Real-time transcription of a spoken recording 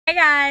Hey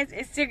guys,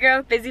 it's your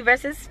girl Fizzy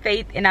versus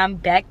Faith, and I'm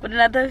back with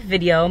another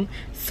video.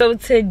 So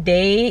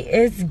today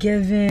is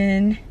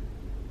given.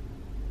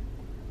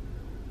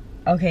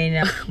 Okay,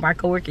 now my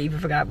coworker even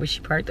forgot where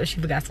she parked, or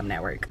she forgot something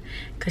at work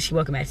because she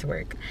welcome back to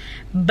work.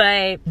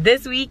 But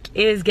this week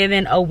is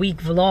given a week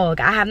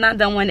vlog. I have not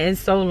done one in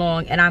so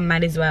long, and I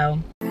might as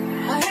well.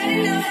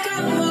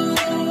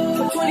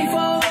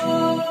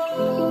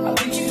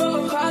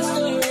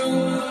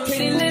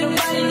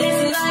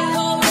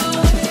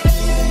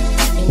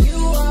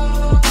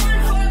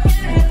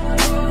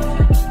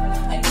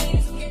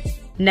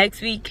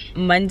 Next week,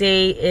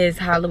 Monday is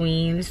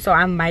Halloween, so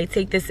I might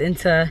take this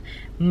into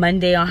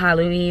Monday on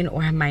Halloween,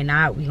 or I might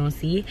not. We gonna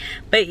see.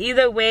 But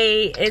either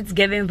way, it's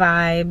giving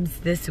vibes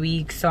this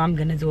week, so I'm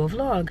gonna do a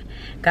vlog.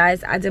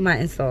 Guys, I did my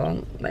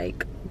install.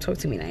 Like, talk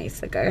to me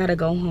nice. Like, I gotta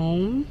go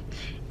home,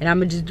 and I'm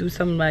gonna just do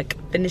some like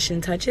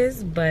finishing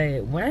touches.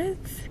 But what?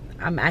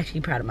 I'm actually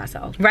proud of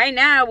myself. Right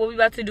now, what we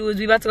about to do is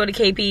we about to go to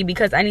KP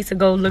because I need to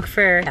go look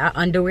for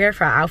underwear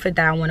for our outfit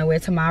that I want to wear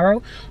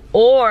tomorrow.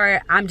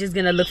 Or I'm just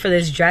gonna look for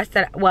this dress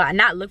that, well,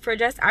 not look for a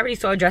dress. I already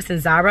saw a dress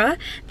in Zara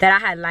that I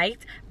had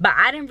liked, but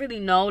I didn't really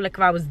know like if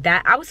I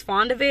was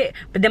fond of it,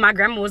 but then my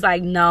grandma was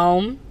like,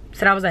 no.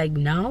 So I was like,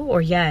 no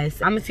or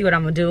yes. I'm gonna see what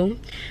I'm gonna do.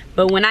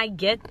 But when I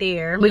get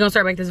there, we're gonna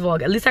start back this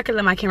vlog. At least I can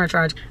let my camera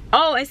charge.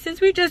 Oh, and since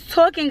we're just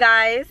talking,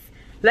 guys,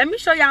 let me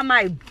show y'all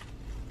my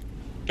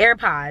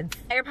AirPods.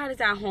 My AirPod is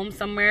at home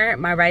somewhere.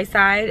 My right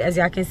side, as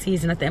y'all can see,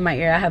 is nothing in my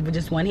ear. I have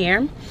just one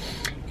here.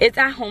 It's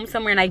at home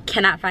somewhere and I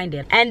cannot find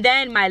it. And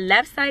then my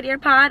left side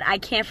AirPod, I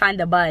can't find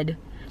the bud.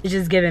 It's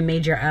just giving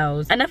major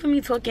L's. Enough of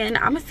me talking.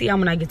 I'm gonna see y'all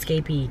when I get to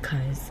KP,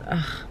 cause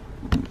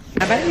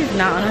my battery's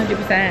not on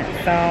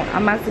 100%, so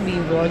I'm about to be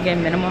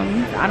vlogging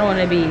minimum. I don't want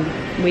to be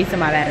wasting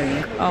my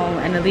battery. Oh,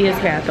 and Aaliyah's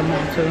here at the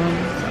mall too.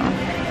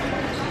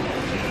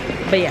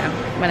 So, but yeah,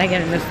 when I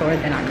get in the store,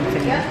 then I'll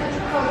continue.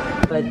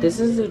 But this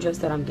is the dress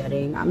that I'm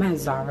getting. I'm at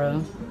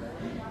Zara.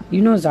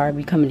 You know Zara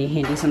be coming in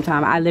handy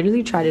sometime. I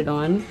literally tried it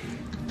on.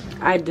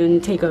 I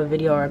didn't take a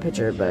video or a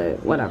picture,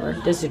 but whatever.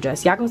 This is the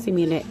dress. Y'all gonna see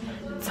me in it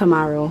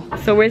tomorrow.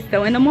 So we're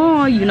still in the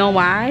mall. You know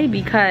why?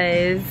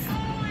 Because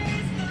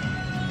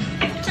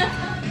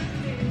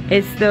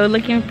it's still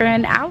looking for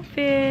an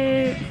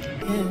outfit.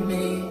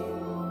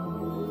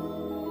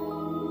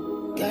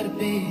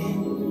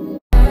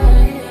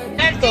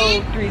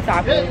 So 3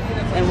 tacos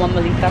and 1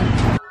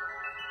 malita.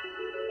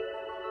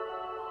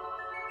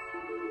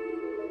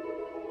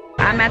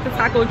 I'm at the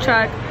taco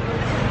truck,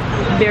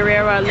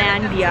 Barrera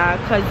Landia,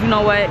 because you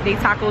know what, they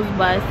tacos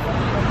bust.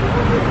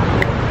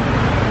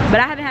 But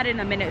I haven't had it in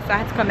a minute, so I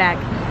had to come back.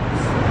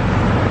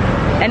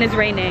 And it's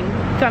raining,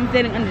 so I'm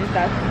sitting under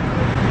stuff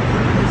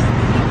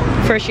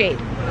for shade.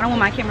 I don't want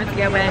my camera to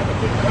get wet,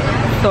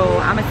 so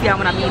I'm gonna see y'all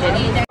when I'm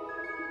eating.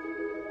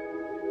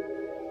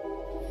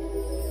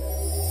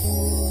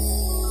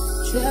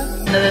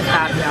 Another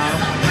stop, y'all.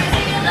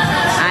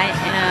 I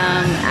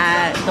am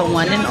at the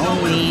one and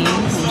only,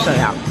 let me show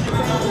y'all,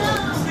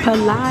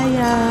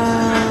 Palaya.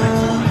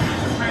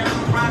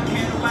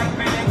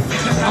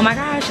 Oh my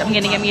gosh, I'm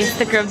gonna get me a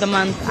sticker of the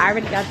month. I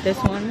already got this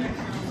one.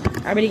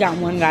 I already got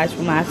one, guys,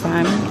 from last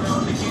time.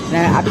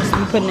 And I'll just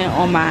be putting it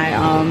on my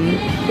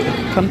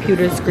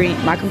computer screen,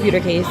 my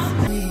computer case.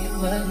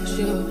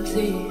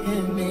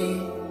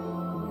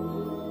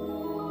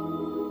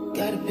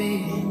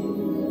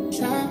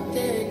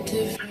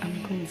 I'm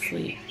going to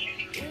sleep.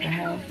 The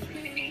hell?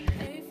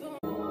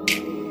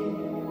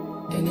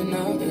 In and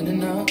out, in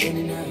and out, in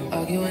and out.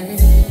 Arguing,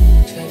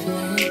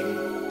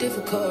 trifling,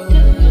 difficult.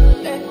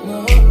 Let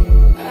go.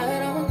 I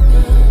don't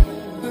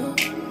know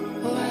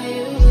why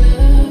you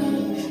love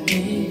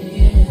me.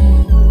 Yeah.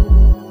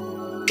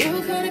 You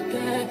got it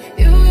bad,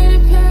 you got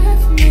it bad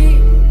for me,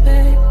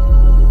 babe.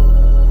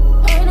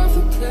 I don't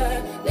feel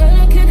glad that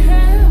I can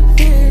have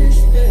this,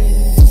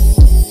 babe.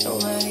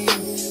 Nobody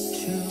else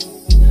true.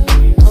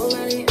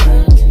 Nobody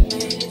else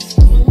made it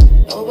through.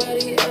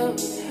 Nobody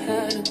else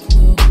had a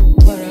clue.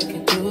 What I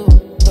could do,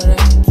 what I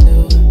could do.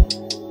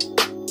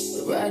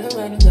 Right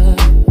around the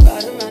love,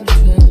 right around the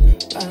trip,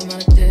 right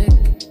around the dick.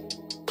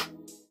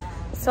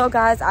 So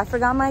guys, I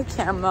forgot my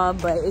camera,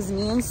 but it's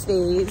me and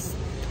Stace.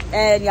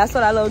 And y'all saw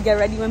that little get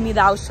ready with me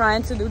that I was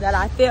trying to do that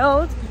I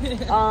failed.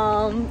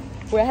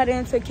 We're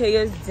heading to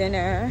Kaya's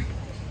dinner.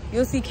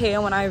 You'll see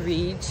Kaya when I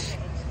reach.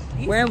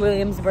 We're in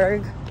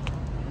Williamsburg.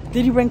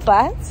 Did you bring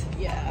flats?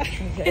 Yeah.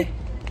 Okay.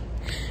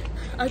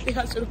 I think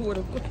I should have worn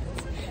them.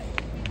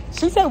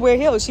 She said wear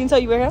heels. She didn't tell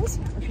you wear heels?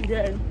 She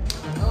did.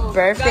 Oh,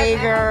 birthday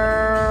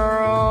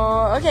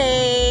girl.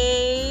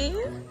 Okay.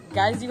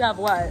 Guys, you have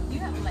what? You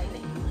have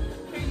lighting.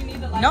 Here, you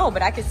need the lighting. No,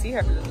 but I can see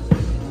her.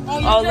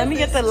 Oh, let me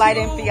get the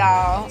lighting for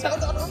y'all.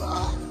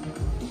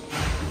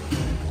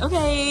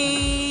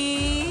 Okay.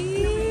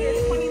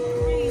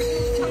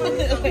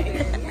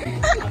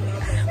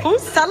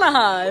 Who's telling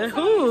her?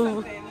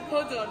 Who?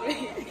 Hold on,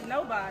 wait.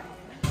 Nobody.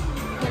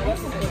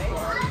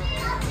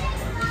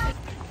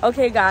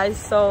 Okay, guys,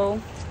 so...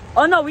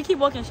 Oh, no, we keep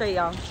walking straight,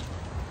 y'all.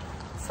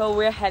 So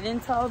we're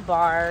heading to a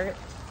bar.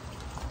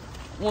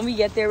 When we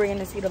get there, we're going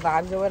to see the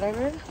vibes or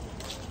whatever.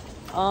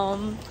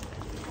 I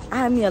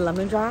had me a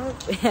lemon drop,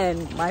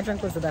 and my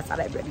drink was the best I'd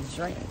ever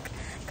drank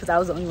because I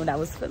was the only one that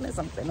was feeling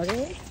something.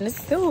 Okay, and it's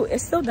still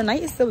the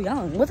night is still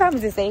young. What time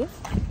is it, Safe?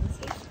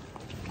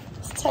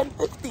 It's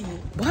 10:50.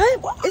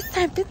 What? It's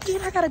 10:50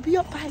 and I gotta be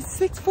up by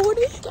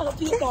 6:40. Gotta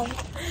be up by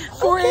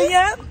 4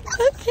 a.m.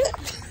 Okay.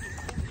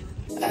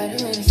 I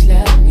don't wanna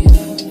slap me up,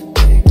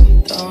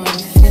 don't wanna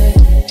sit.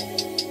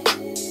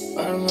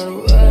 I'm gonna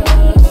work,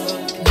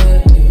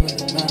 let you in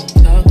the mouth,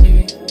 talk to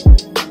me.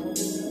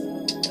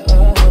 Oh,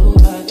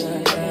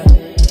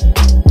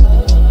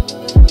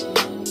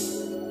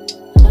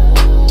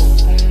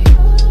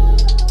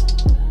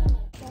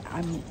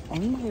 I'm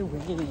on my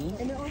way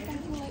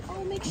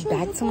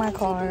back to my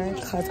car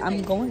because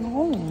I'm going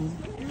home.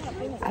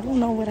 I don't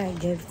know what I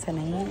give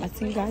tonight. I'll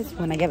see you guys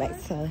when I get back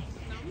to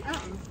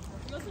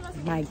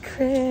my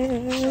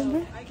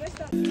crib.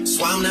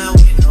 So I'm not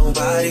with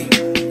nobody,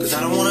 cause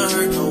I don't wanna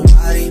hurt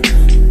nobody.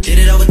 Did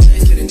it over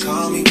text, didn't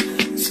call me.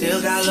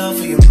 Still got love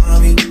for your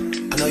mommy.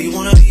 I know you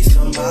wanna be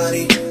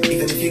somebody,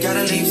 even if you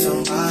gotta leave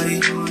somebody.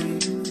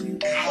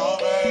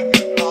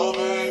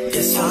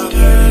 Yes, I'm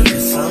hurt,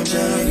 yes, I'm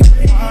judged.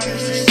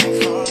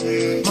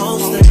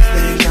 Most of the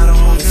things I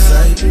don't wanna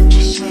say.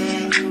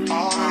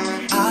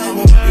 I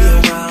won't be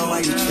around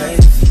while you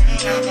chase.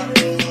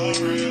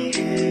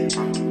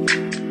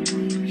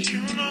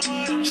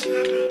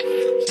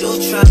 You'll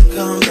try to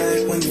come back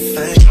when you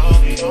faint.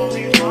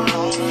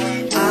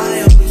 I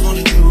always want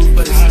the truth,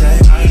 but it's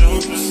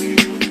dangerous.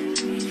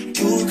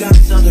 You got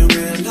something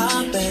real,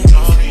 not bad.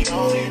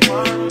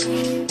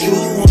 You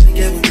wanna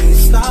get with me,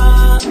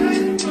 stop.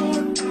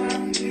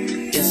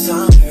 Yes,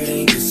 I'm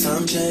hurting, yes,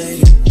 I'm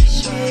jaded.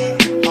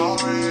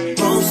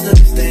 Most of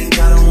these things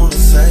I don't wanna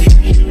say.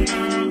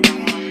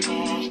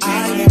 I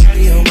won't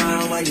be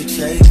around while you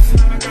chase.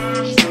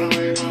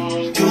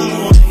 You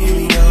won't hear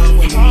me up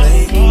when you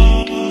make it.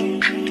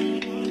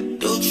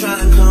 You'll try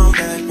to come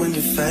back when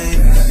you're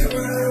famous.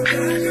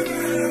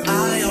 I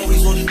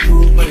always want the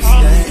truth, but it's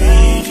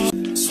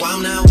dangerous. So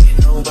I'm not with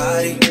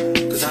nobody,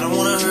 cause I don't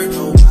wanna hurt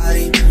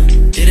nobody.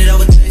 Did it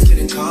over text,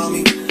 didn't call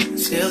me.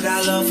 Still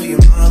got love for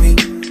your mommy.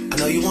 I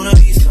know you wanna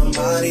be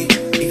somebody,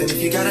 even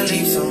if you gotta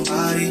leave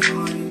somebody.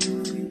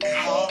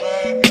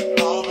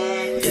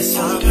 Yes,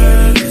 I'm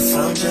hurt, yes,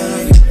 I'm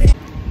judged.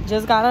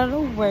 Just got out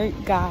of work,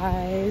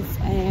 guys,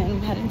 and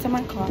I'm heading to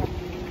my car.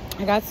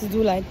 I got to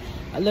do like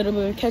a little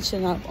bit of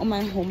catching up on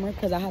my homework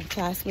because I have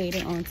class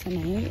later on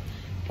tonight,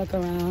 like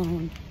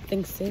around I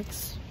think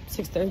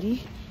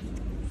 6:30.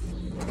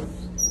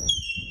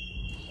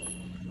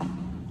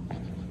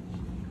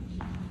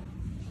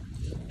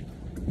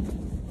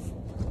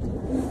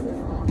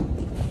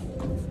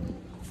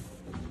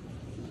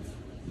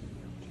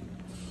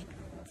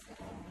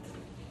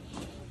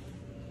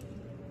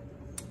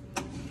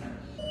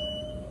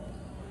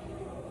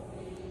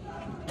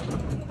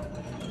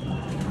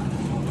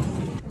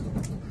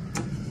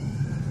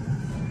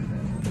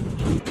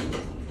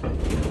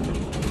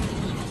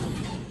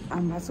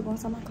 I'm about to go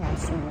inside my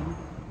classroom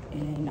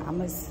and I'm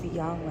gonna see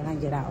y'all when I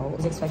get out. I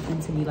was expecting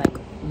to be like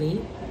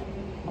late.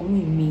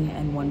 Only me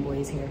and one boy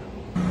is here.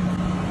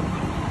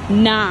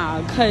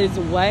 Nah, cause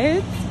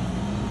what?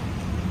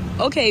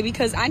 Okay,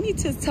 because I need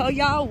to tell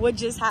y'all what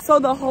just happened. So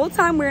the whole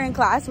time we're in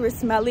class, we're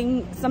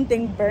smelling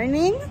something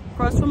burning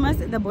across from us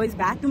in the boys'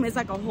 bathroom. It's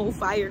like a whole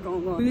fire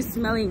going on. We were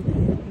smelling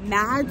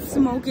mad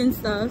smoke and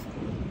stuff,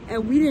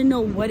 and we didn't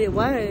know what it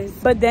was.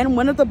 But then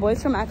one of the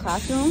boys from our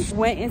classroom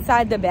went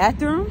inside the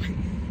bathroom,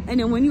 and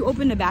then when you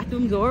open the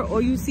bathroom door,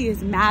 all you see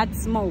is mad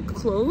smoke.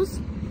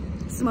 Closed.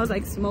 It smells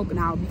like smoke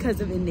now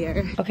because of in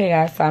there. Okay,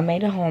 guys, so I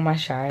made it home. I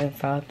showered and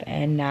stuff,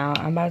 and now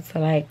I'm about to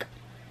like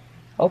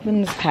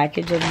open this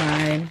package of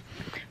mine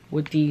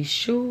with these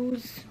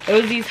shoes. It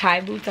was these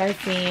high boots I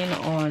seen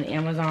on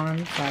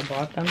Amazon, so I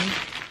bought them.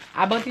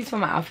 I bought these for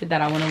my outfit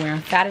that I want to wear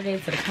on Saturday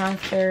to the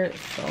concert.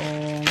 So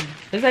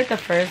this is like the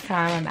first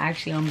time I'm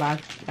actually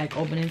like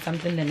opening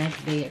something. The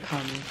next day it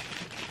comes.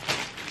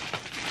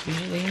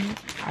 Usually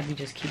I be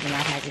just keeping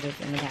my packages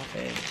in the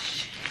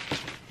package,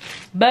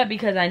 but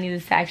because I need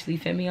this to actually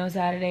fit me on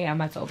Saturday, I'm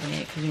about to open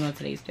it because you know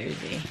today's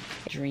Thursday.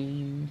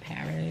 Dream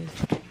Paris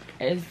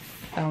is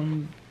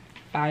some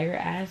fire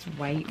ass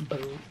white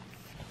boots,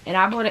 and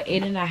I bought an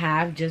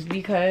 8.5 just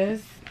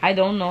because I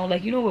don't know,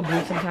 like, you know with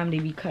boots sometimes they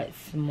be cut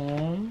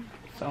small,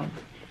 so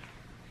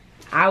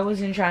I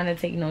wasn't trying to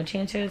take no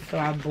chances, so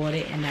I bought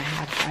it in a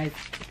half size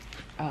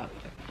up.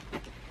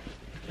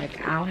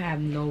 Like, I don't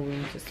have no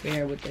room to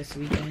spare with this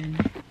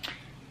weekend.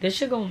 This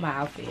should go with my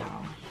outfit,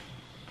 y'all.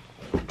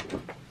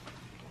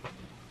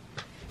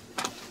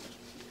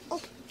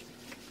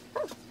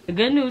 The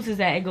good news is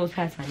that it goes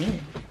past my knee.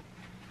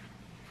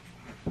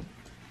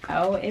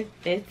 Oh, it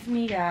fits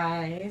me,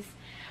 guys.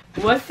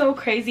 What's so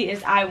crazy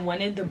is I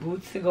wanted the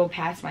boots to go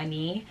past my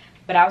knee,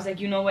 but I was like,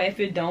 you know what, if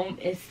it don't,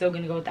 it's still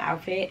gonna go with the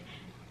outfit.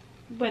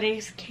 But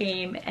it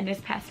came and it's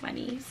past my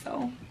knee,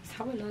 so that's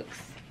how it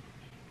looks.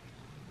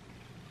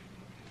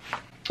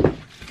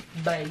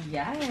 But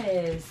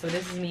yes, so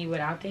this is me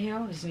without the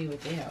heel, this is me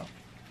with the heel.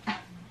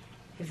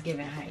 It's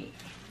giving height.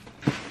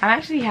 I'm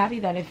actually happy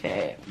that it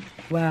fit.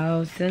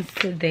 Well, since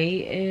today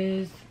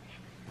is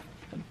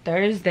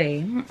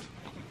Thursday,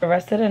 the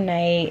rest of the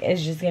night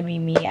is just gonna be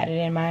me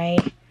editing my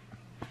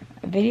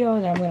video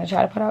that I'm gonna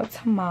try to put out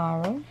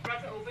tomorrow. I'm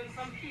about to open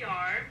some PR.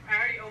 I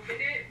already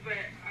opened it, but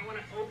I want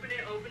to open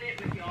it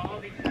with y'all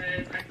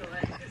because I feel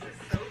like this is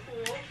so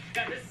cool.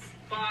 Got this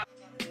spot.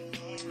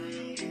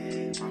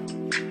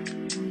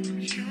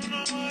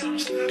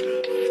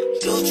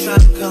 You'll try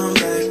to come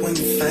back when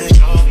you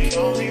faint. I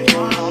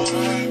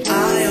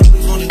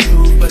always want the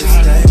truth, but it's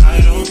late.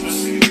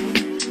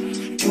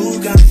 You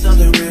got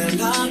something real,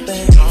 not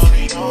bad.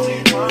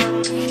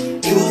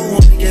 You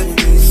won't get when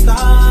you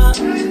stop.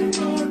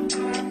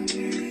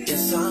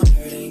 Yes, I'm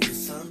hurting,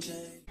 yes, I'm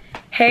changed.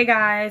 Hey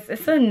guys,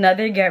 it's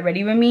another get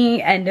ready with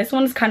me, and this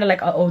one's kind of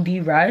like a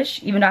OD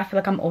rush, even though I feel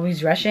like I'm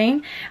always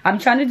rushing. I'm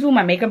trying to do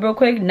my makeup real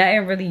quick,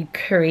 nothing really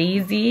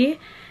crazy.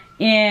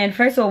 And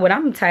first of all, what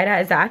I'm tired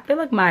at is that I feel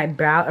like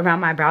around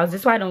my brows,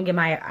 this is why I don't get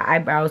my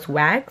eyebrows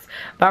waxed,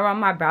 but around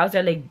my brows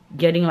they're like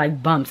getting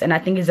like bumps, and I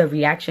think it's a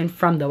reaction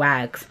from the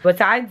wax.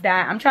 Besides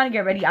that, I'm trying to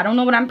get ready. I don't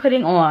know what I'm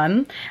putting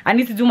on. I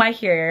need to do my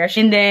hair,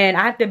 and then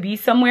I have to be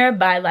somewhere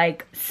by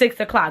like 6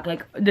 o'clock.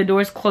 Like the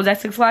doors close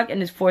at 6 o'clock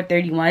and it's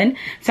 4:31,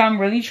 so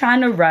I'm really trying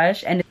to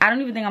rush. And I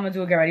don't even think I'm gonna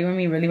do a get ready with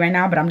me really right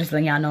now, but I'm just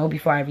letting y'all know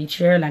before I reach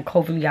here. Like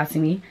hopefully y'all see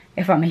me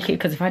if I make it,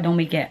 because if I don't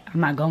make it,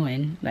 I'm not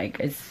going. Like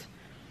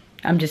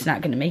I'm just not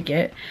gonna make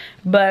it,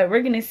 but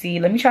we're gonna see.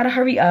 Let me try to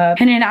hurry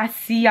up, and then I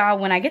see y'all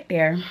when I get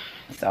there.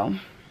 So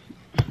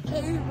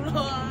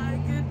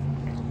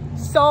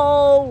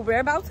so we're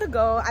about to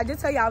go. I did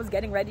tell you I was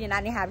getting ready, and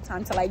I didn't have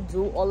time to like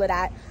do all of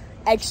that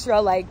extra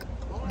like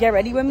get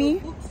ready with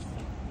me.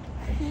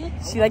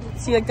 She like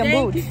them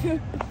boots.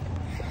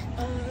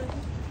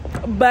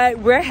 But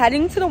we're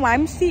heading to the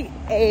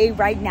YMCA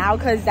right now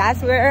because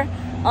that's where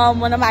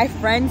one of my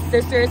friend's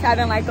sisters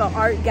having like an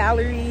art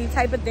gallery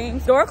type of thing.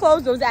 Door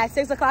closed was at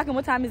 6 o'clock, and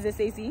what time is it,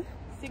 Stacey?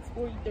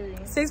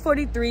 6:43.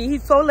 6:43. He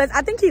told us,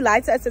 I think he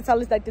lied to us to tell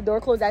us like the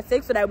door closed at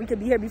 6 so that we could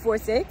be here before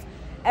 6,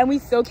 and we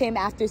still came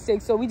after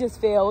 6, so we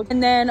just failed.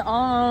 And then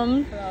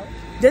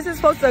this is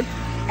supposed to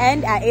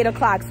end at 8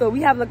 o'clock, so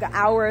we have like an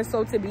hour or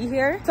so to be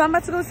here. So I'm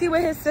about to go see what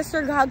his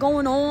sister got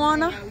going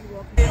on.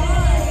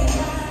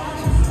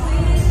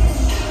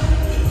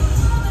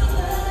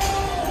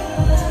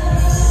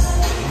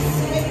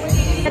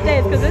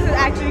 Because this is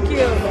actually cute.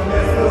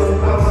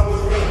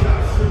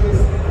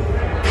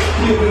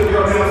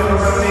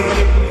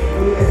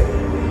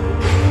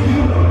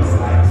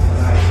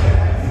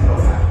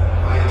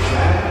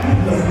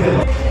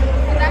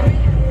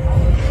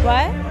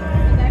 What?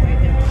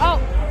 Oh,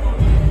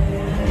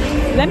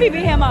 let me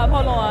beat him up.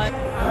 Hold on.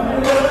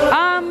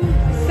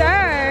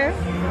 Sir.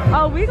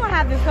 Oh, we gonna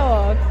have this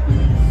talk.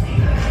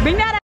 Bring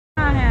that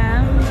on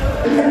him.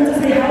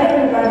 Say hi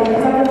everybody.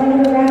 I'm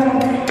running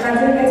around. I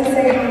didn't get to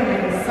say hi.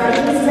 So I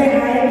just say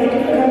hi and thank you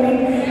for coming.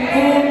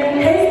 And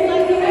hey,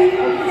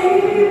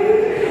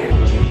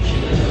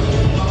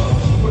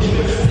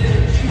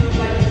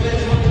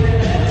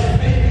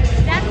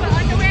 That's what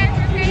underwear is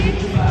for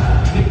saying?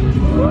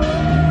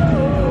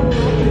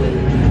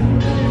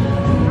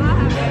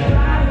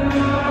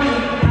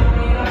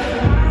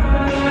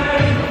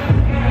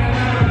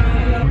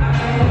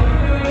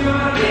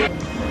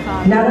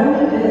 not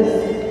only this,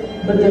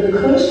 but the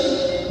Kush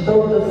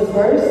built the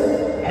first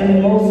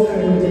and most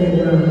pyramids in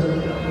the world.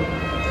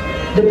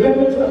 The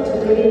pyramids were up to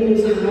 30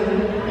 meters high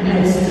and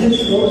had steep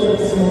slopes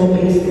with small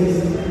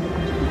bases.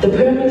 The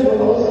pyramids were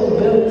also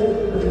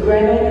built with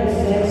granite and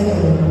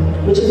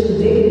sandstone, which is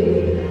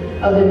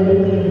indicative of the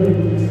Nubian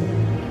roots.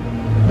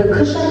 The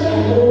Kushite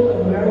capital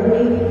of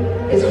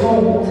Moree is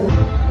home to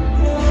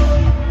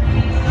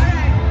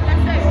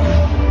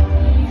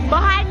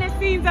Behind the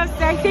scenes of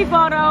sexy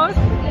photos.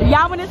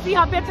 Y'all want to see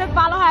her pictures?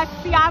 Follow her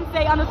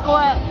fiance_L.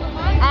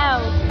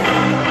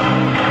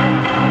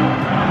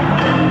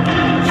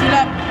 She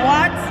like,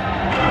 what?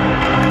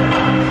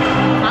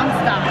 I'm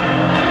stuck.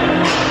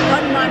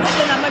 One month,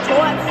 then I'm a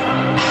choice.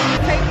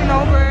 Taking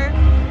over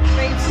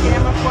Faith's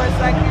camera for a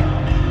second.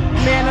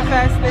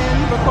 Manifesting,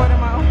 recording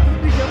my own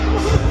video.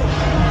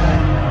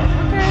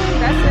 Okay,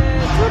 that's it.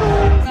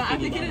 Toodles. I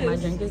think it is. My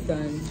drink is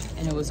done,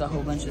 and it was a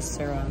whole bunch of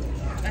syrup.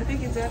 I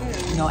think it's that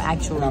is. No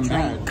actual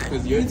drink.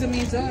 You to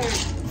me, sir.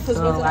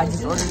 So I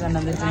just ordered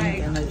another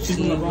drink and let's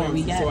see what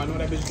we get. So I know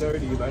that bitch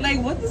dirty. Like,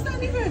 what does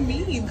that even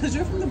mean? Because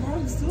you're from the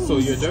Bronx, too. So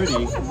you're dirty.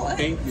 What?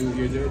 Thank you,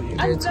 you're dirty.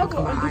 I never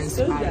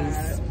understood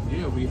that.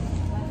 Yeah, we...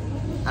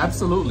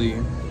 Absolutely.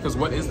 Because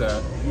what is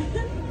that?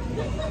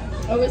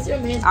 Oh, it's your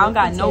man's I don't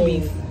got no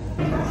beef.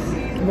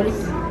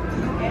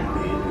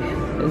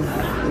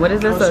 What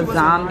is this? A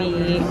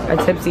zombie, a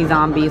tipsy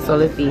zombie? So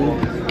let's see.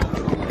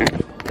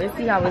 Let's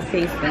see how it's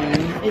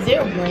tasting. Is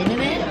there a brain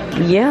in it?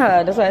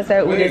 Yeah, that's why I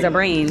said, ooh, there's a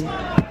brain.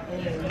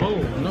 Oh,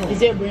 no. Is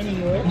there a brain in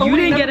yours? You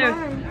didn't get a,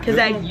 cause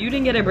you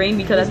didn't get a brain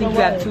because I think you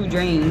have 2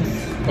 drains.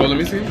 Oh, let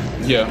me see.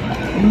 Yeah.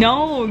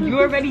 No, you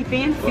already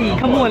fancy.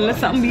 Come on, let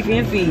something be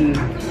fancy.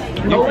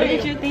 Go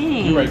get your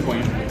thing. You're right,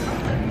 queen.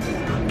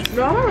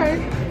 No, all right.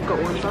 Go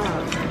on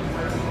top.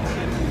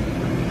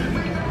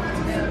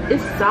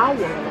 It's sour.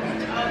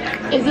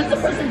 Is this the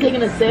person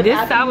taking a sip?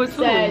 This sour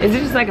too. Is it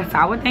just like a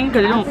sour thing?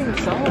 Cause it don't. think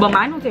so. But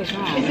mine don't taste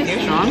strong.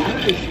 They're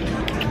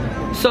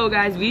strong. So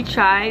guys, we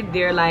tried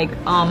their like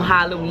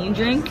Halloween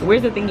drink.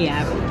 Where's the thing you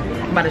have?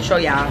 I'm about to show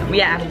y'all.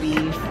 We at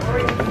Applebee's.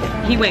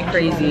 He went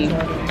crazy.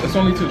 It's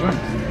only 2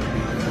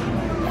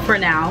 drinks. For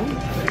now.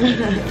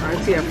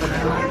 Alright, yeah, for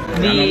now.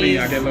 These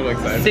I get a little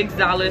excited.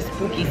 $6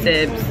 spooky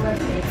sips.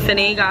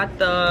 Sine got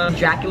the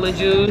Dracula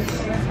juice.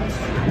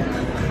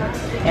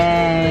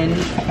 And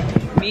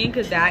me and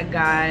Kazak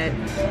got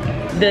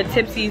the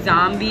Tipsy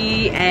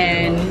Zombie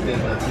and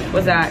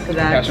what's that? Kazak?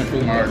 Passion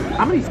fruit marg.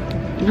 I'm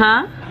gonna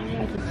Huh?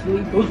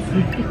 sleep on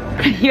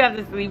it. You have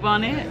to sleep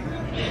on it?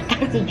 I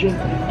have to drink.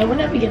 And we're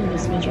not beginning to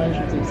smell trash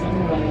with this. I don't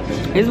know why I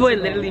have to. This boy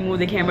literally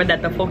moved the camera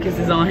that the focus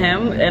is on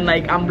him and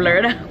like I'm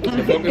blurred out.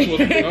 The focus was,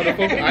 no, the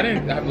focus, I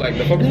didn't have like,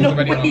 the focus was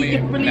already on me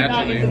really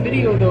not in the naturally.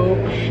 video though.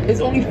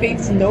 It's only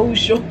face, nose,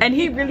 show. And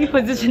he really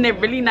positioned it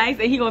really nice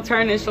and he gonna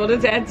turn his shoulder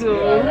tattoo.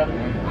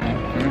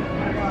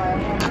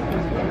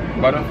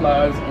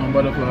 Butterflies on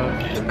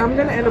butterflies. I'm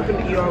gonna end up in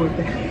the ER with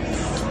that.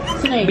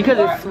 Because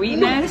it's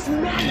sweetness.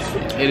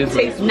 It is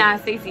what Nah,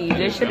 Stacey,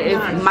 this shit is,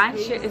 my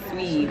shit is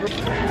sweet.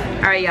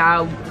 Alright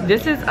y'all,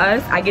 this is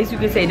us. I guess you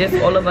could say this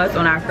all of us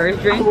on our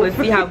first drink. Let's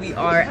see how we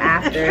are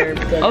after.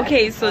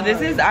 Okay, so this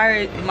is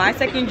my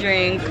second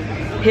drink,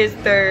 his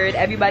third,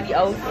 everybody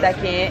else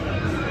second.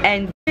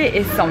 And it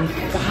is some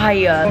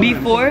fire.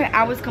 Before,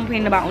 I was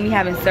complaining about only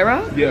having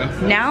syrup. Yeah.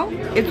 Now,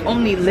 it's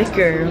only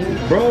liquor.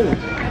 Bro,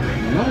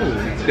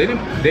 no. They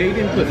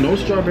didn't put no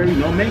strawberry,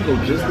 no mango,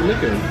 just the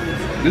liquor.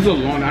 This is a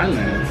Long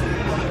Island.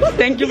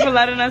 Thank you for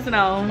letting us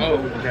know. Oh,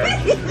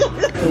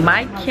 okay.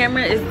 My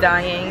camera is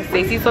dying.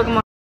 Stacey's talking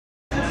about.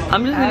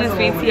 I'm just gonna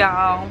speak to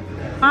y'all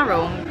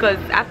tomorrow because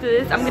after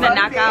this, I'm gonna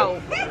knock out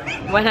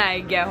when I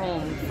get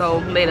home. So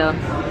later.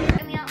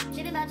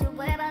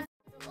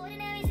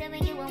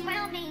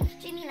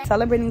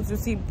 Celebrating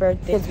Zeus's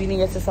birthday because we didn't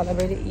get to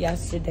celebrate it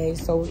yesterday.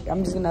 So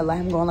I'm just gonna let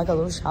him go on like a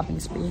little shopping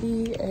spree.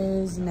 He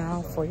is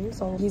now 4 years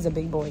old. He's a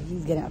big boy.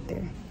 He's getting up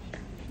there.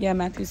 Yeah,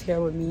 Matthew's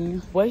here with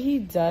me. What he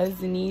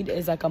does need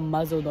is like a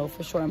muzzle though,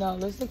 for sure. No,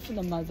 let's look for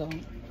the muzzle.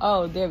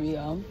 Oh, there we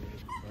go.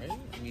 Right?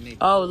 I mean,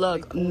 Oh,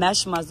 look,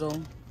 mesh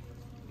muzzle.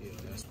 Yeah,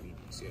 that's what it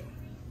is,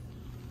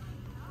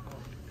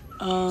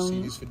 yeah.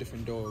 See, these for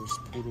different dogs,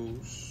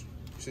 poodles.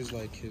 This is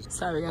like his.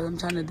 Sorry guys, I'm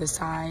trying to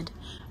decide.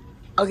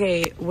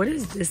 Okay, what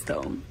is this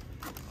though?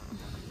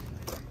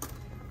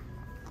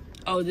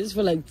 Oh, this is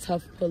for like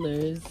tough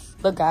pullers.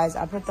 Look guys,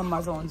 I put the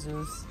muzzle on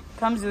Zeus.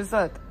 Come Zeus,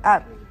 look,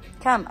 up,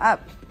 come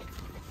up.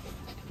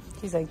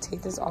 He's like,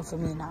 take this off of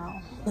me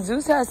now.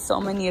 Zeus has so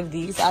many of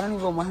these. I don't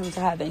even want him to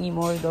have any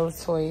more of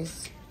those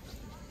toys.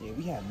 Yeah,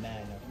 we have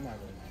mad. I'm not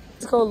gonna.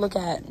 Let's go look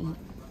at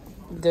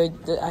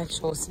the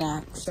actual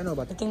snacks. I know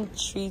about I think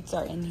treats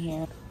are in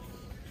here.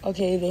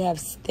 Okay, they have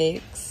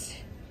sticks.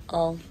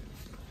 Oh,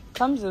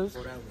 come Zeus.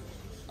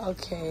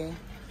 Okay,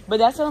 but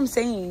that's what I'm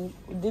saying.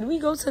 Did we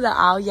go to the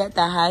aisle yet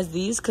that has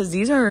these? Because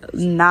these are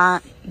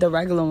not the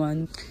regular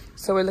ones.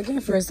 So we're looking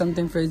for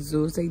something for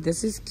Zeus. Like,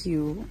 this is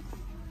cute.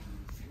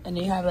 And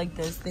they have like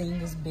this thing,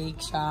 this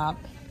bake shop.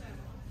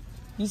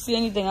 You see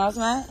anything else,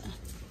 Matt?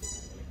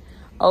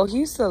 Oh, he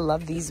used to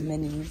love these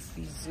minis,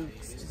 these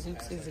Zooks.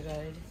 Zooks is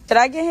good. Did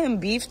I get him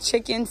beef,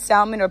 chicken,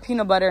 salmon, or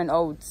peanut butter and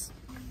oats?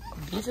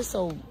 Beef is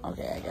so,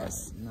 okay, I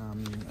guess. Nah, I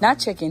mean, Not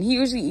chicken. He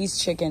usually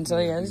eats chicken, so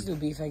yeah, let's do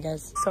beef, I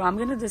guess. So I'm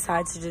gonna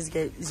decide to just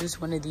get Zeus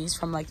one of these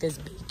from like this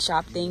bake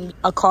shop thing.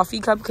 A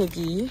coffee cup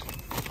cookie.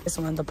 This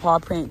one, the paw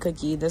print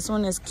cookie. This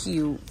one is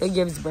cute. It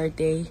gives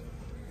birthday.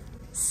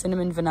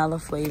 Cinnamon vanilla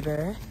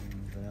flavor.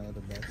 vanilla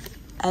the best.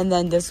 And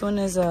then this one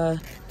is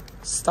a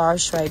star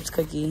stripes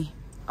cookie.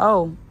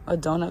 Oh, a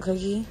donut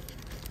cookie.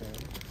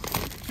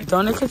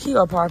 Donut cookie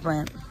or paw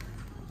print?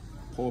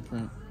 Paw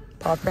print.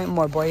 Paw print,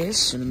 more boyish.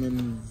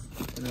 Cinnamon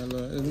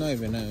vanilla. It's not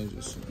even that. It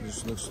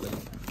just looks like.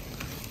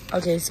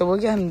 Okay, so we'll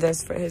get him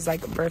this for his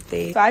like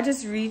birthday. So I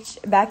just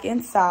reached back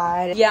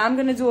inside. Yeah, I'm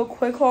gonna do a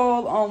quick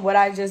haul on what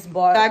I just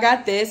bought. I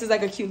got this. It's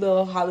like a cute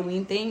little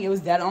Halloween thing. It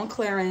was dead on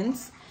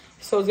clearance.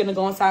 So it's gonna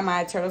go inside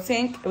my turtle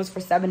tank. It was for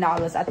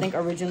 $7. I think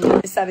originally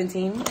it's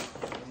 $17.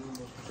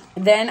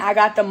 Then I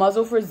got the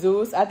muzzle for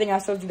Zeus. I think I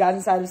showed you guys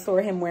inside the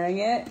store him wearing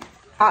it.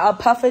 A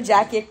puffer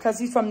jacket because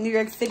he's from New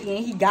York City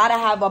and he gotta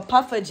have a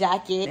puffer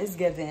jacket. It's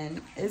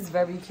given. It's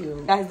very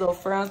cute. Got his little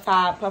fur on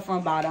top, puffer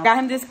on bottom. Got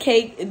him this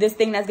cake, this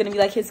thing that's gonna be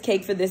like his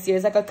cake for this year.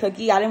 It's like a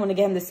cookie. I didn't want to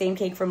get him the same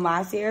cake from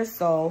last year,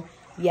 so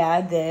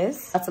yeah,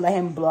 this. I have to let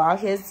him blow out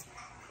his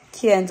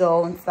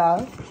candle and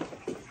stuff.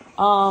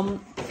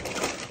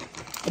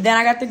 Then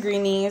I got the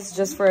greenies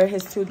just for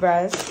his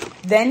toothbrush.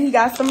 Then he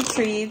got some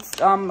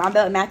treats. I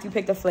bet Matthew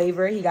picked a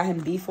flavor. He got him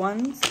beef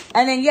ones.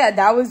 And then, yeah,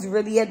 that was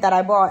really it that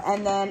I bought.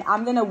 And then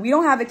we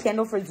don't have a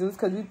candle for Zeus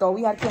because we thought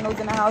we had candles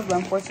in the house, but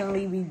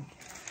unfortunately we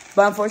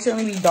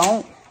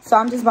don't. So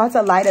I'm just about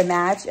to light a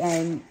match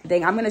and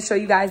then I'm going to show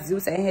you guys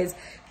Zeus and his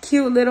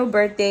cute little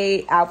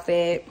birthday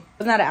outfit.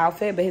 It's not an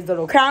outfit, but his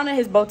little crown and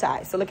his bow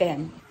tie. So look at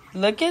him.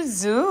 Look at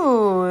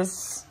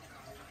Zeus.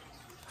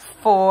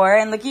 4.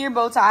 And look at your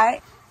bow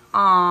tie.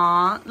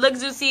 Aw. Look,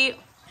 Zeusy.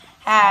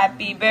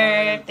 Happy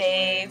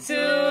birthday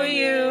to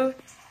you.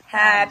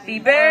 Happy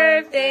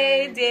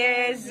birthday,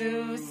 dear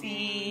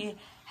Zeusy.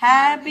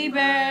 Happy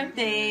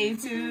birthday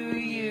to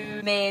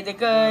you. May the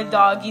good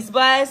doggies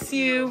bless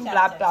you.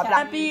 Blah, blah, blah.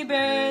 Happy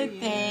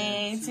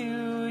birthday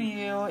to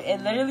you.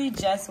 It literally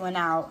just went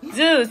out.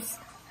 Zeus,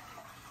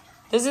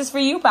 this is for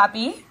you,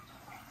 Papi.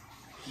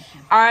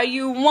 Are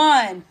you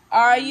 1?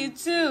 Are you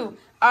 2?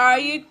 Are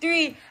you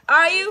 3?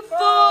 Are you 4?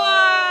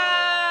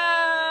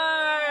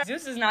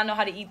 Zeus does not know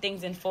how to eat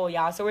things in full,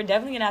 y'all. So we're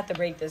definitely gonna have to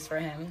break this for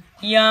him.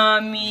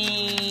 Yummy.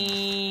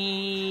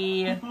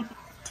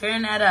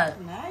 Turn that up.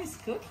 Nice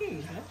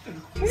cookie.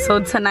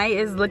 So tonight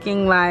is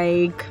looking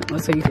like,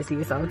 so you can see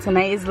yourself.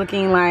 Tonight is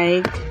looking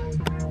like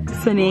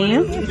Sunny.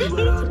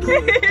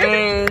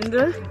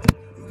 And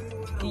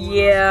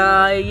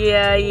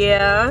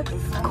yeah.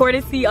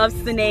 Courtesy of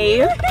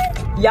Sunny.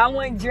 Y'all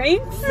want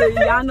drinks? So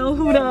y'all know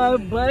who to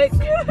book.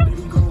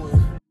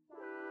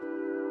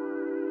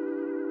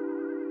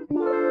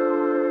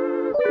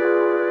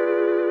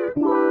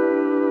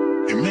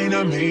 It may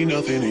not mean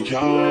nothing to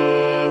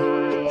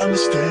y'all.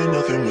 Understand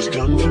nothing was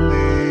done for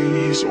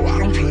me, so I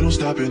don't plan on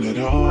stopping at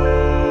all.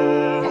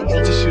 I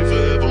want this shit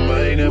forever,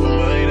 mine, ever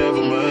mine,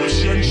 ever mine.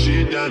 Shutting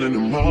shit down in the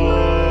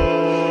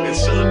mall.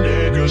 It's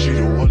Sunday, girl, she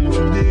the one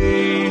for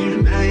me,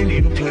 and I ain't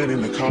even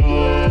planning the call.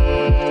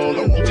 I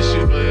want this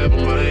shit forever,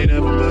 mine,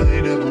 ever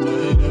mine, ever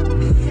mine, ever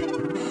mine.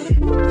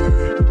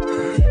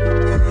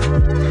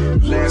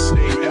 Last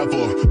name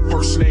ever,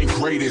 first name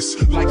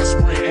greatest. Like a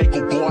sprained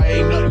ankle, boy,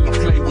 ain't nothing to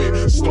play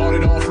with.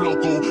 Started off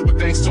local, but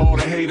thanks to all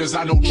the haters,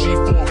 I know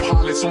G4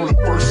 pilots on a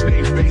first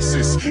name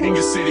basis. In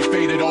your city,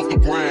 faded off the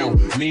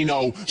ground.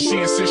 Nino, she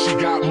insists she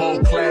got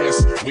more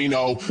class. We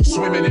know,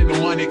 swimming in the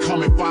money,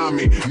 come and find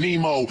me.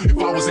 Nemo, if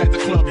I was at the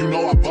club, you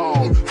know I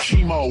balled.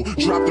 Chemo,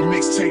 dropped a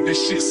mixtape, that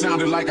shit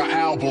sounded like an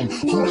album.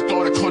 Who'd have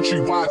thought a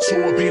countrywide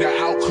tour would be the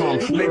outcome?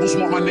 Labels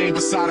want my name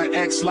beside an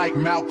X like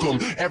Malcolm.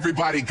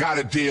 Everybody got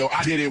a deal,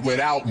 I did it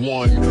without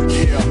one.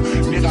 Yeah,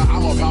 nigga,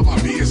 I'm about my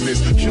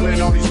business.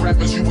 Killing all these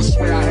rappers, you would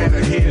swear I had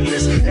a hit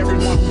list.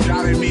 Everyone who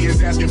doubted me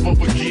is asking for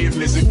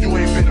forgiveness. If you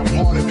ain't been a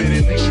part of it,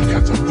 at least you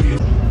got to win.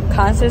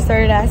 Concert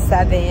started at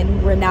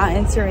 7. We're now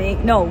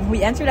entering, no,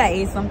 we entered at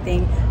 8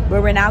 something,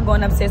 but we're now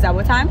going upstairs at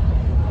what time?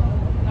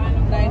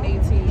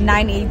 9:18.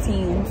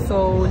 9:18.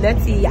 So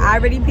let's see. I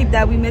already peeped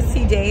that we missed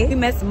TJ, we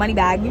missed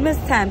Moneybag, we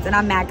missed Thames, and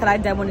I'm mad because I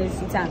dead wanted to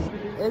see Thames.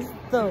 It's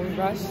the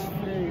rush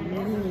for me.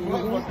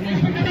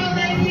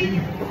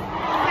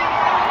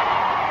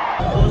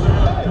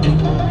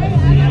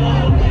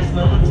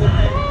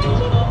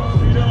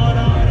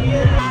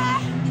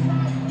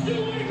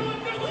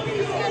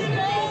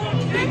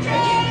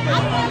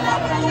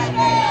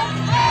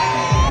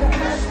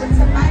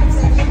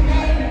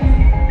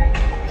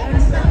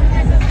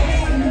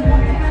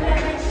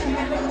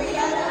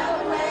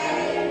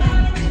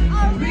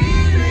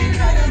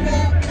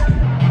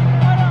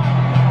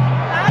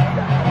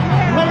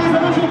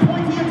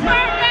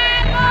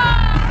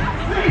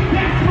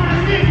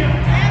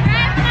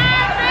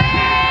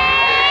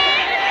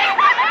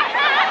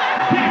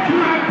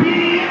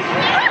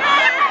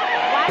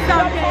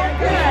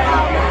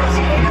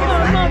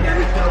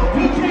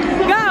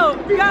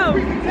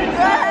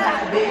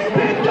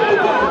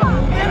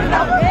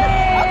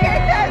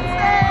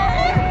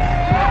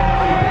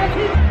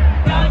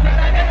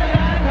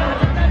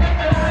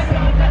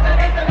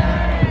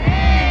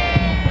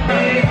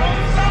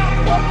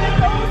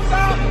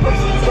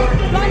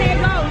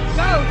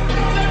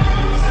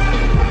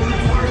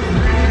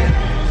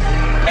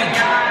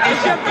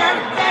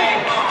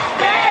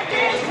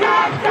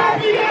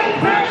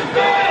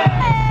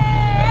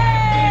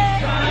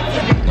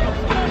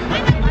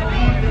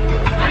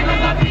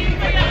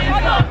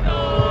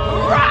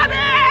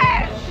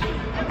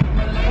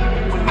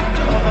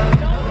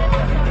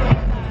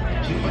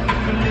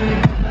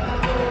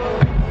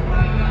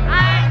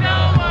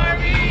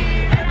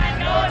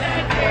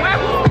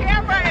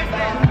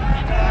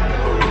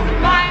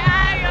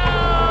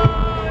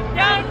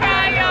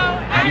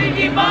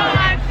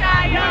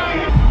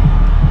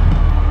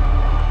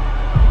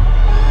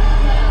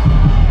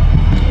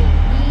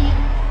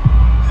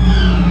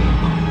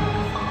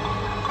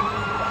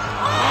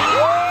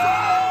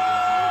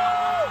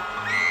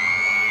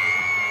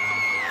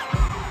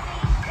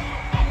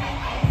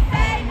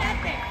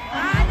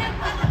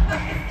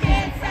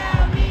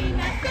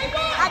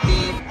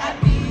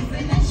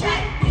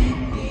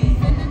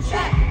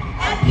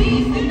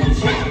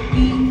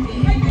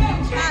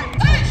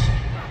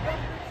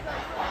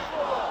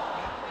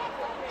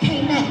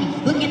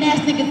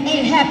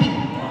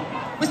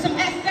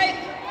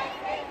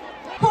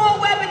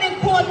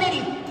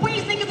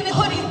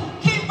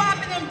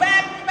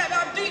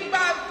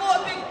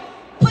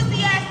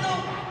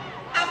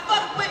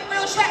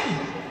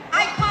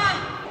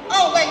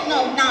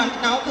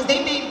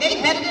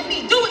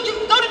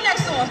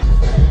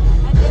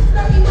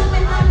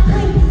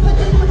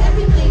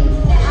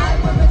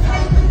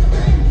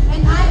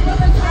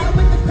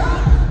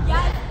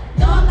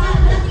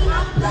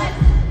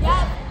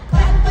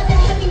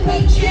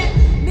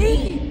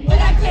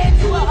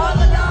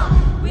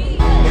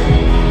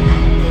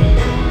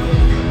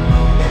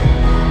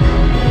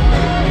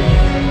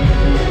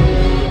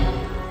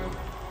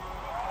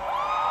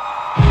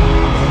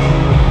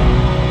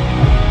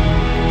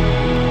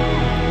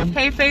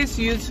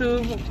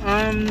 YouTube.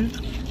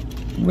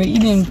 We're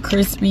eating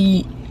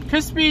crispy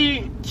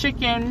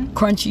chicken.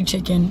 Crunchy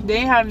chicken. They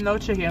have no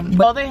chicken.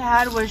 All they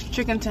had was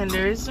chicken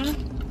tenders.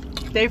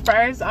 They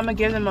fries, I'm gonna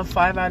give them a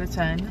 5 out of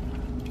 10.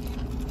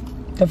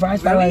 The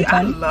fries Really? 5 out I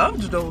of 10?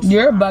 loved those.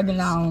 You're fries. bugging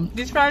out.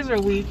 These fries are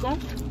weak.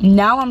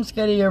 Now I'm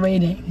scared of your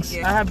ratings.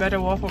 Yeah. I have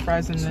better waffle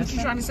fries than this.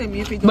 She's trying to say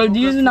me if you But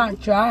these are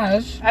not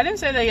trash. I didn't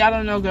say that y'all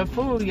don't know good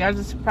food. Y'all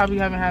just probably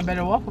haven't had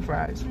better waffle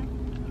fries.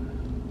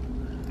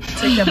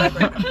 Take that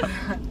back.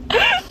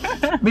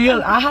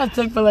 Because I had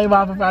Chick-fil-A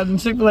waffle fries and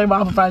Chick-fil-A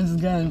waffle fries is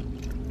good.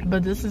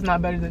 But this is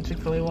not better than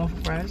Chick-fil-A waffle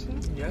fries.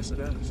 Yes, it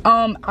is.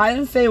 I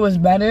didn't say it was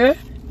better,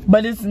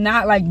 but it's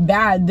not like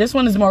bad. This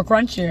one is more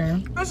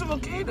crunchier. First of all,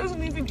 Kay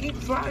doesn't even eat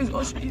fries.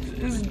 All she eats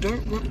is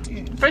dirt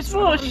roti. First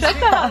of all, shut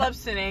the hell up,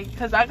 Sinead,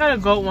 because I gotta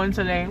go one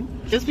today.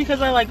 Just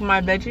because I like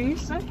my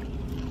veggies.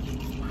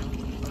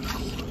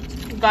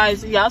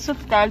 Guys, y'all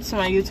subscribe to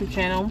my YouTube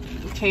channel,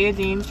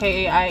 Kayadeen,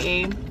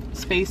 K-A-I-A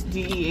space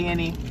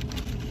D-E-A-N-E,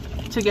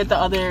 to get the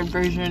other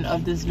version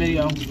of this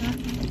video.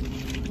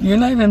 You're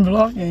not even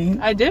vlogging.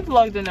 I did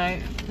vlog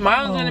tonight.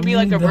 Mine was gonna be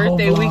like a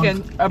birthday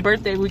weekend, a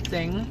birthday week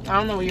thing. I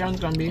don't know what yours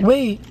gonna be.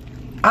 Wait,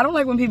 I don't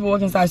like when people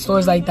walk inside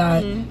stores like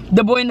that.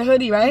 The boy in the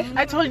hoodie, right?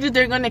 I told you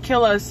they're gonna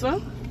kill us.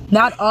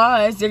 Not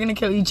us. They're gonna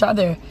kill each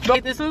other.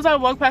 But as soon as I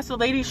walked past the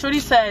lady, Shorty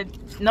said,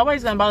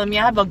 "Nobody's gonna bother me.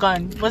 I have a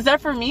gun." Was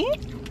that for me?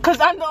 Cause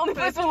I'm the only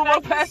person who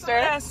walked past her.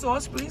 That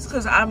sauce, please,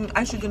 cause I'm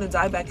actually gonna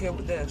die back here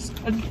with this.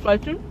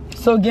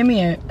 So give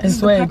me it and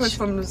switch. Peppers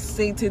from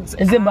Satan's.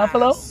 Is it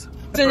buffalo?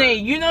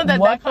 Sinead, you know that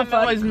What that the comment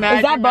fuck? was mad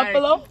Is that dramatic.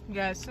 buffalo?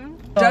 Yes.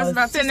 Does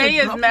not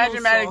Sinead is mad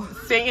dramatic.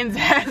 Satan's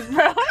ass,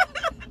 bro.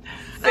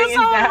 Satan's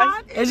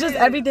ass. It's just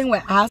everything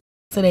with ass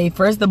today.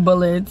 First the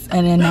bullets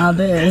and then now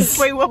this.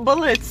 Wait, what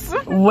bullets?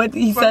 What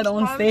he said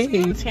on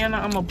stage. Tana,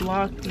 I'm a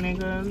block,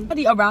 nigga.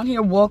 Everybody around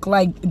here walk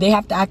like they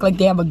have to act like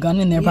they have a gun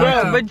in their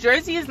pocket. Bro, but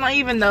Jersey is not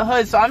even the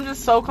hood, so I'm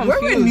just so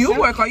confused. We're in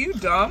Newark. Are you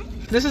dumb?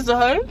 This is the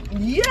hood?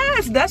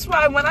 Yes, that's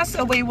why when I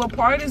said, wait, what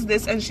part is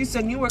this? And she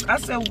said Newark. I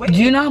said, wait.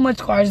 Do you know how much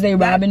cars they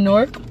rob in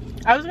Newark?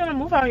 I was gonna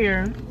move out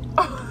here.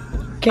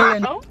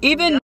 Karen,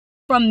 even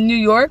from New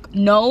York,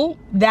 know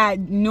that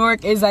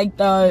Newark is like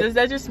the... Does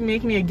that just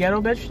make me a ghetto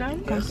bitch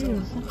then?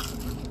 Confused.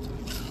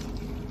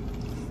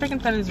 Chicken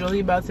Pen is really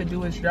about to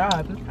do its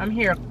job. I'm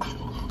here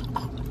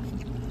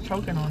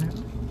choking on it.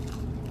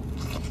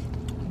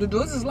 The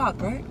doors is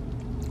locked, right?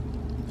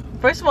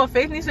 First of all,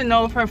 Faith needs to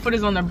know if her foot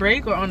is on the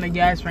brake or on the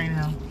gas right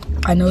now.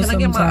 I know Can I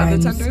get my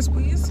other tenders,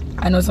 please?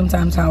 I know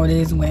sometimes how it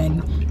is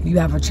when you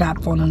have a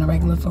trap phone on a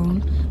regular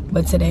phone.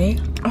 But today,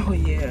 Oh,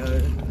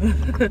 yeah.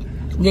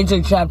 they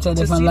took trap to a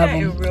To different see that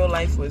level. in real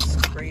life was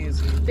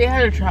crazy. They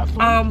had a trap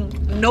phone.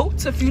 Note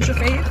to future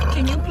Faith,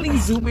 can you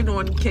please zoom in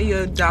on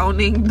Kaya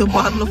downing the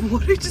bottle of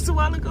water just a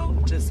while ago?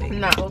 Just saying.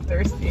 Not so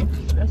thirsty.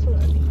 That's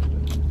what I need.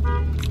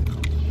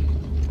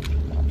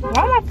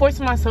 Why am I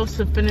forcing myself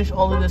to finish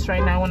all of this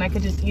right now when I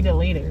could just eat it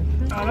later?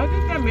 I don't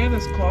think that man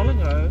is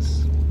calling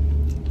us.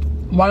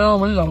 Why on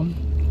the window?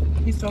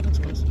 He's talking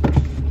to us.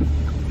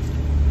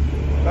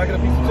 I get a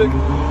piece of chicken.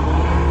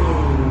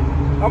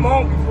 I'm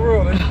hungry for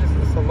real.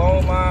 It's a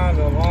long line.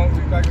 I'm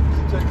hungry. I get a piece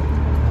of chicken.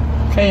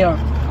 Kaya.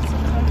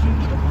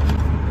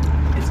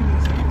 Is he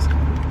being serious?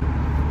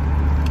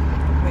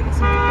 Wait, is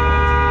he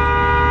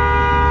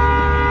being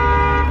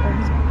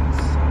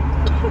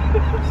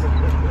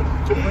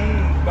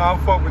Nah, I'm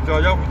fucking with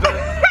y'all. Y'all from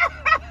Jersey?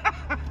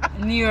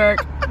 New York.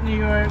 New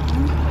York.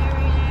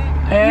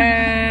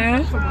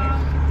 And...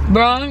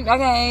 Bronx,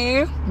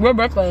 okay. We're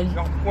Brooklyn.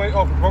 Y'all from Queens?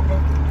 Oh, from Brooklyn?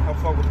 I'm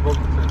fucking with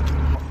Brooklyn too.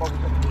 I'm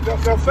fucking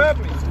with y'all fed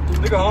me.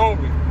 Nigga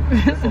hungry.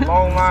 It's a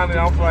long line and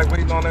I'm like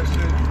waiting on that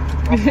shit.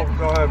 I'm fucking with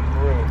y'all happy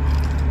for real.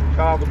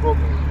 Shout out to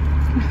Brooklyn.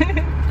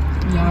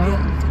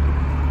 Yeah.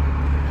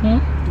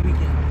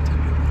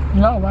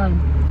 No, why?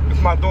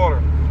 It's my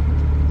daughter.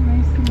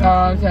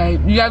 Oh, okay.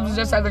 You guys was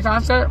just at the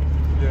concert?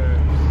 Yeah.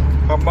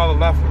 Her mother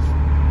left us.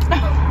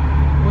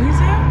 What is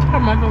that? Her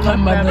mother Her left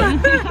mother. them.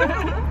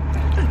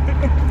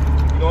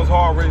 You know, it's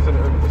hard raising a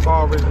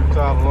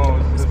child alone.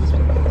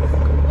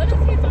 What is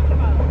he talking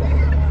about?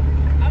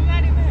 I'm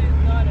not even his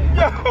daughter.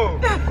 Yo,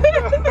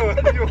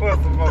 you want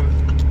some other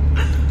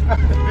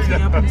shit.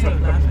 Yeah, please stop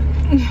laughing.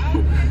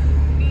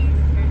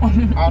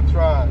 I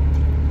tried.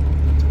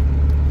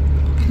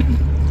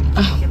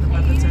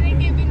 He didn't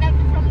give me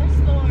nothing from the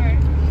store.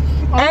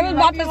 I was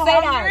about to say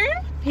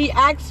that. He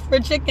asked for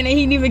chicken and he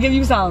didn't even give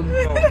you some. No,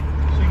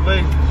 she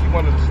lazy. She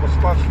wanted a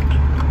slushy.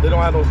 They don't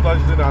have no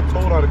slushies in there. I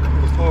told her to come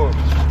to the store,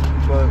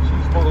 but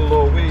she's smoking a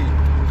little weed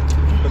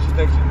because she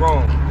thinks she's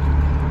wrong.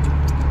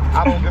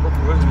 I don't give her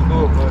permission to do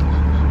it, but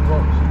she's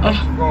wrong. She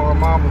thinks she's wrong. Her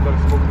mom was gonna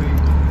smoke weed,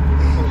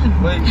 so she's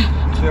lazy.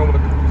 She don't want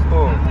to come to the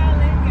store.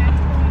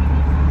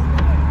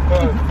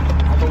 But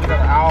I know we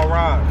got an hour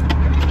ride,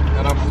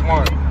 and I'm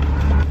smart.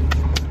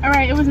 All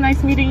right, it was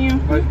nice meeting you.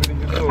 Nice meeting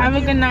you too. Have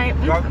a good night.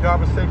 Y'all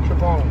have a safe trip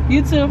home.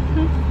 You too.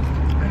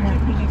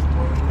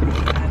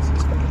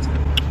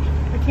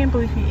 I can't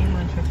believe he ate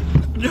my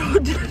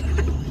chicken.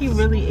 He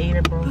really ate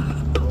it, bro.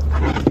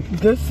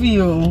 Good for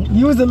you.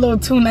 You was a little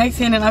too nice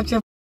handing out your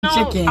No,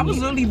 chicken. I was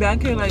literally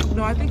back here like,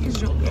 no, I think he's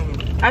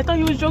joking. I thought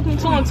he was joking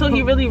too until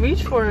he really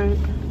reached for it.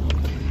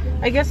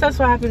 I guess that's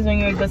what happens when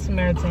you're a good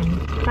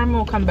Samaritan. Karma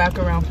will come back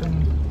around for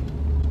me.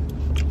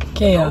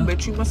 Kaya. Oh,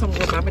 but you must have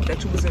remembered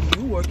that you was in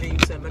New York and you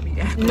said, let me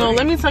ask. No,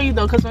 let me tell you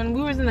though, because when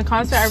we was in the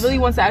concert, I really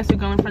wanted to ask the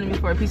girl in front of me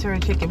for a piece of her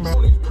chicken,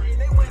 bro.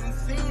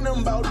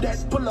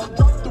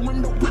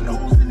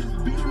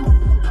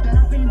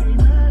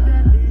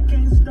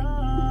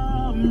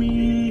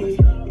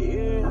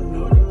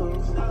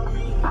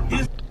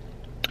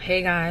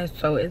 Hey guys,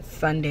 so it's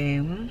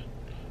Sunday.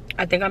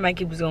 I think I might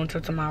keep this going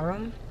till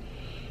tomorrow.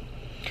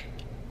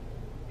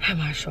 I'm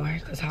not sure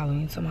because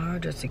Halloween tomorrow,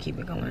 just to keep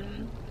it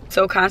going.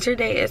 So concert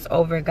day is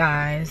over,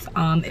 guys.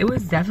 It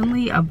was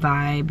definitely a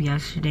vibe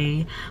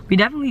yesterday. We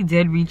definitely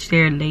did reach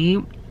there late,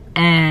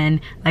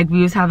 and like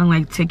we was having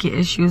like ticket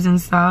issues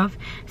and stuff,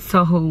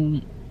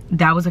 so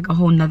that was like a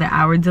whole nother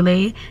hour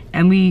delay,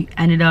 and we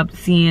ended up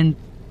seeing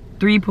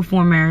 3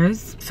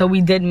 performers. So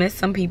we did miss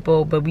some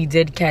people, but we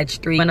did catch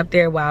 3. Went up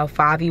there while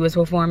Favi was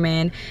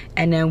performing,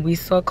 and then we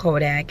saw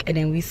Kodak, and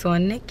then we saw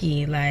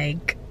NICKI,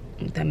 like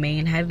the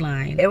main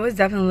headline. It was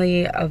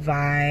definitely a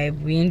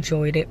vibe. We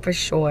enjoyed it for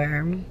sure.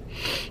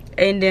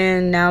 And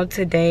then now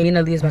today, me and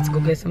Aaliyah's about to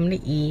go get something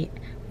to eat.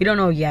 We don't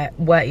know yet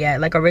what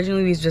yet. Like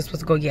originally we was just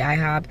supposed to go get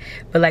IHOP,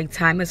 but like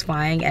time is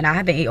flying and I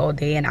haven't ate all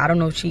day, and I don't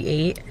know if she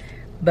ate,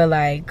 but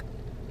like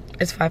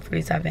it's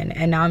 5:47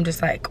 and now I'm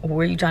just like,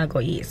 where are you trying to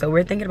go eat? So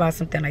we're thinking about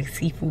something like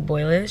seafood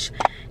boilish.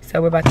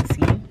 So we're about to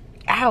see.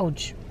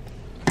 Ouch,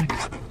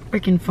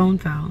 freaking phone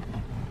fell.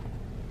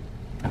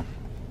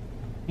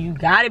 You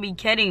gotta be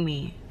kidding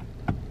me.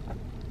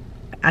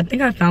 I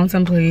think I found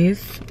some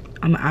place.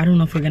 I don't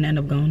know if we're gonna end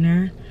up going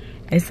there.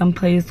 It's some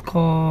place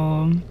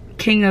called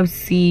King of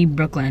Sea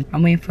Brooklyn.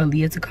 I'm waiting for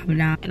Aaliyah to come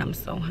down and I'm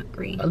so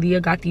hungry.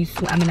 Aaliyah got these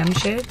 2 M&M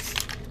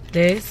shits.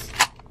 This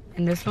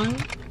and this one.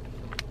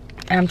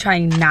 And I'm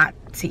trying not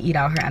to eat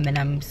out her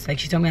M&Ms. Like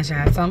she told me I should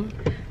have some,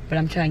 but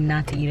I'm trying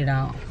not to eat it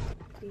out.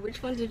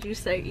 Which one did you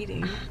start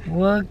eating?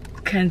 We'll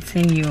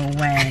continue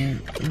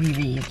when we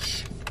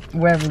reach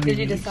wherever we reach. Did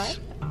you decide?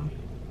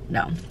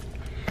 No.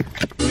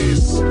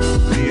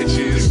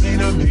 Bitches may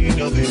not mean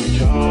nothing to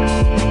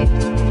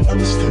y'all.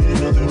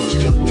 Understand nothing was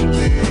done to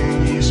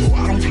me, so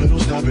I don't plan on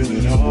stopping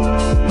at all. I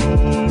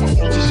want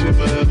this shit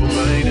forever,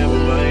 mine, ever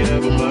mine,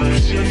 ever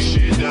mine.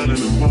 Shit down in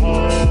the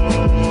mall.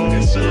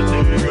 And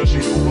Sunday, girl, she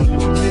the one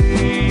for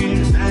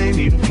me. And I ain't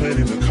even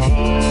planning the call.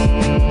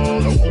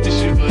 I want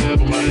this shit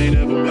forever, mine,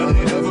 ever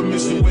mine. Ever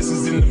Mr. West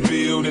is in the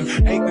building.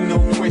 Ain't no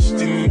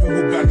question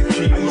who about the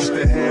key. I used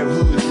to have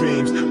hood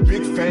dreams,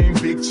 big fame,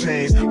 big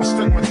chains. I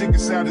stuck my dick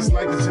inside his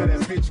life until that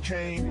bitch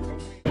came.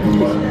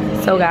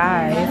 So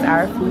guys,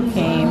 our food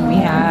came. We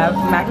have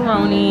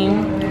macaroni,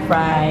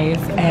 fries,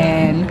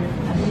 and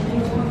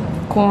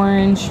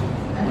corn.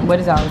 What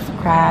is ours?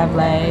 Crab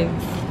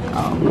legs.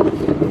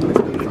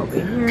 Over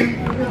here.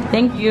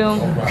 Thank you.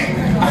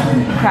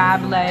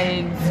 Crab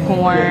legs,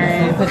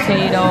 corn,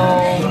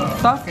 potato,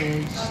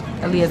 sausage.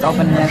 Aaliyah's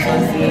opening it, so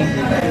let's see.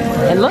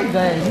 It looked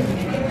good.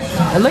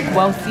 It looked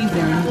well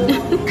seasoned.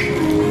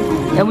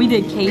 And we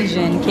did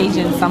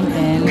Cajun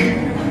something.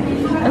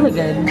 It looked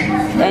good.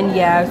 And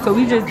yeah, so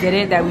we just did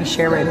it that we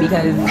share it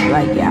because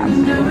like, yeah.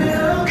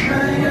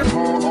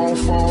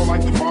 Fall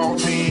like the ball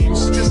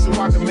teams, just so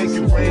I can make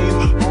it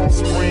rain all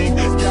spring.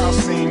 Y'all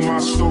seen my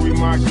story,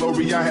 my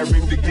glory. I have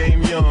ripped the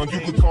game young. You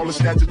could call it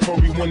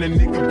statutory when a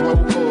nigga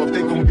blow up.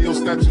 They gon' build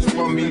statues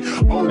for me.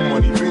 Old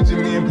money,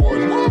 Benjamin,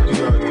 boy,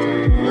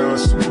 nothing.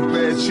 Super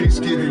bad chicks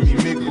giving me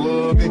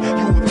McLovin'.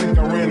 You would think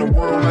I ran the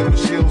world like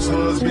Michelle's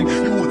husband.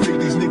 You would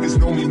think these niggas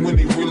know me when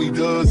they really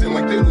does. And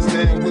like they was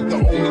down with the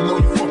only know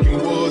you fucking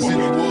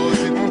wasn't.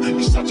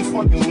 You such a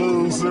fucking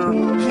loser. He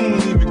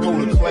ain't even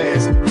go to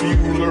class.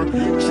 Bueller.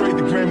 Trade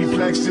the Grammy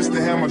plaques just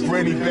to have my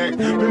granny back.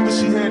 Remember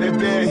she had that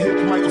bad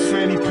hip like a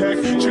fanny pack.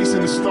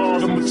 Chasing the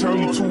stardom would turn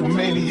you to a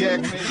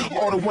maniac.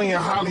 All the way in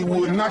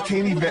Hollywood and I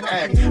can't even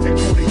act. They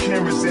pull their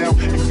cameras out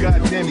and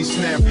goddamn he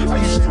snap. I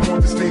used to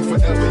want this thing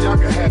forever, y'all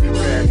can have it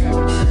back.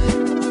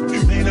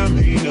 It may not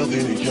mean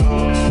nothing to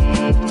y'all.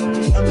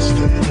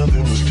 Understand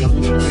nothing was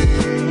done to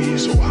me,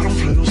 so I don't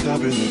plan on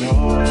stopping at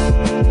all.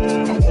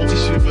 I want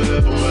this shit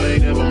forever,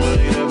 mine, ever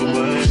mine, ever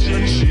mine.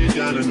 Shit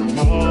down in the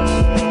mall.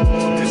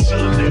 And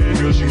Sunday,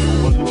 girl, she the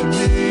one to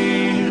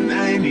me, and I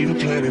ain't even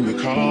planning the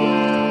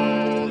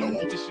call. I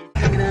want this shit.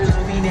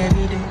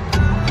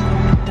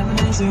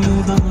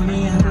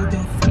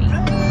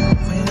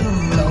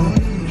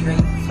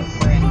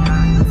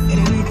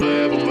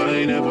 Ever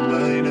mine, ever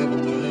mine, ever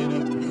mine,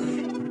 ever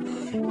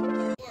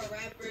mine. For a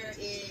rapper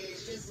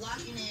is just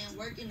locking in,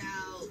 working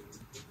out,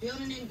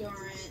 building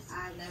endurance.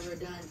 I've never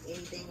done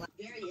anything like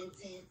very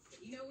intense.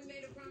 You know, we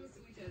made a promise to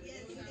each other.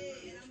 Yes, we did,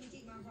 and I'm gonna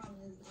keep my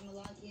promise. I'm gonna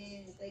lock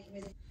in and stay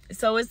committed.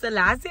 So it's the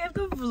last day of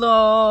the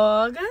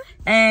vlog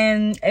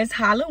and it's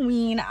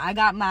Halloween. I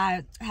got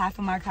my half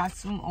of my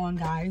costume on,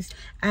 guys.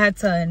 I had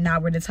to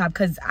not wear the top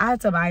because I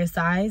had to buy a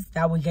size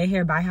that would get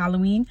here by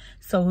Halloween,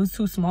 so it was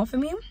too small for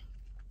me.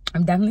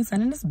 I'm definitely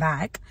sending this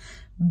back,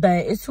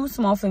 but it's too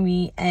small for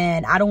me,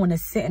 and I don't want to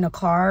sit in a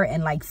car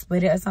and like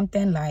split it or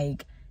something.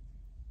 Like,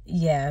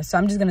 yeah, so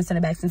I'm just gonna send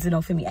it back since it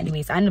don't fit me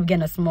anyway. So I ended up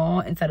getting a small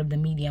instead of the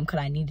medium because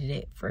I needed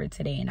it for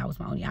today, and that was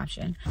my only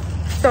option.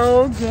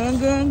 So gang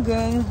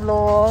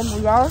vlog,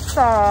 we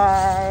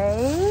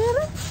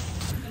outside.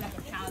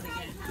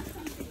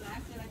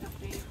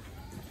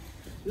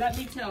 Let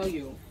me tell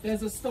you,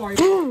 there's a story.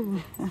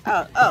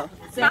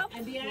 Stop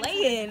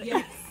playing.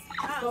 Yes.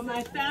 So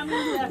my family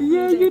left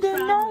Yeah, me, you they didn't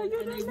traveled, know.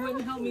 and they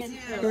wouldn't help me.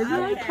 There's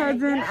my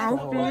cousin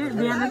outfit.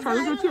 Deanna, tell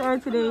us what you are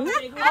today. Oh,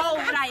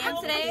 what I am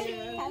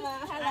today?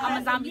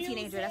 I'm a zombie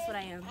teenager. That's what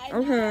I am.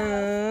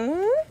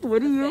 Okay.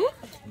 What are you?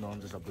 No,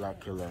 I'm just a black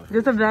killer.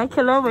 Just a black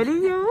killer. What are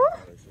you?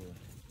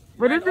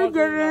 What is it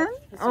giving?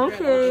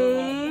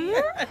 Okay.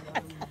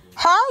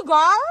 Hi,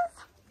 guys.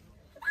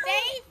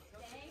 Faith.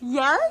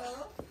 Yes?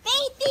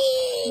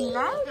 Faithy.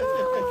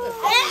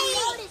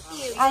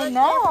 I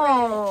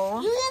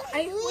know.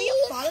 Were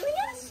you following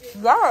us?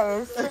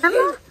 Yes.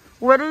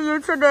 What are you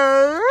today?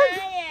 I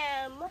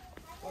am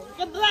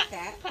the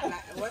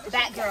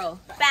Bat girl.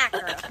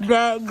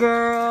 That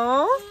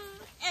girl.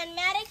 And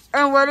Maddox.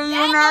 And what are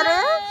you,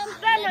 Maddox?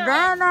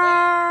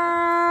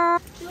 Venom.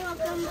 You're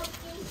welcome.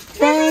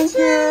 Thank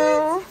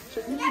you.